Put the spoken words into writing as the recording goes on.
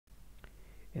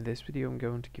In this video I'm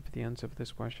going to give you the answer of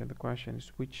this question. The question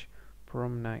is, which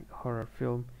prom night horror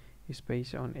film is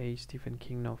based on a Stephen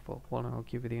King novel? Well, I'll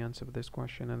give you the answer of this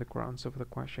question, and the answer of the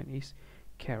question is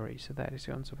Carrie. So that is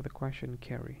the answer of the question,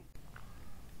 Carrie.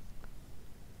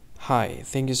 Hi,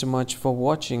 thank you so much for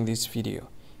watching this video.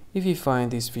 If you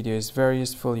find this video is very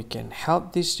useful, you can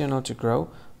help this channel to grow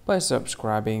by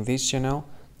subscribing this channel.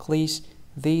 Please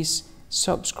this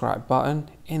subscribe button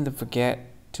and don't forget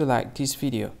to like this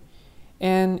video.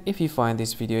 And if you find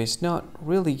this video is not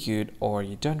really good, or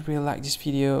you don't really like this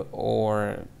video,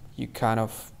 or you kind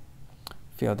of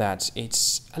feel that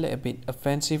it's a little bit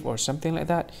offensive or something like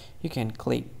that, you can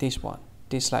click this one,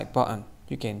 dislike button.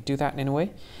 You can do that anyway.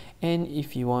 And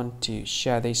if you want to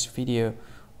share this video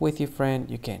with your friend,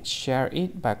 you can share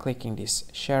it by clicking this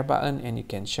share button, and you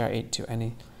can share it to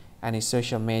any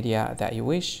social media that you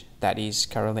wish that is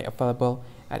currently available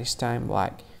at this time,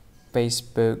 like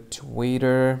Facebook,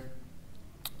 Twitter,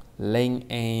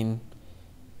 LinkedIn,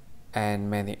 and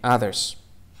many others,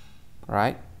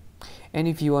 right? And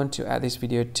if you want to add this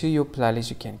video to your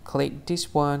playlist, you can click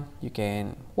this one. You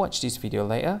can watch this video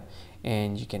later,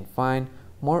 and you can find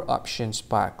more options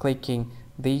by clicking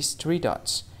these three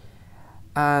dots.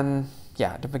 And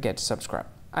yeah, don't forget to subscribe.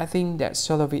 I think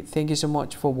that's all of it. Thank you so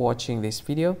much for watching this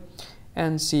video,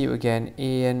 and see you again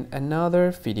in another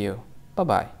video. Bye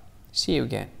bye. See you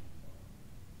again.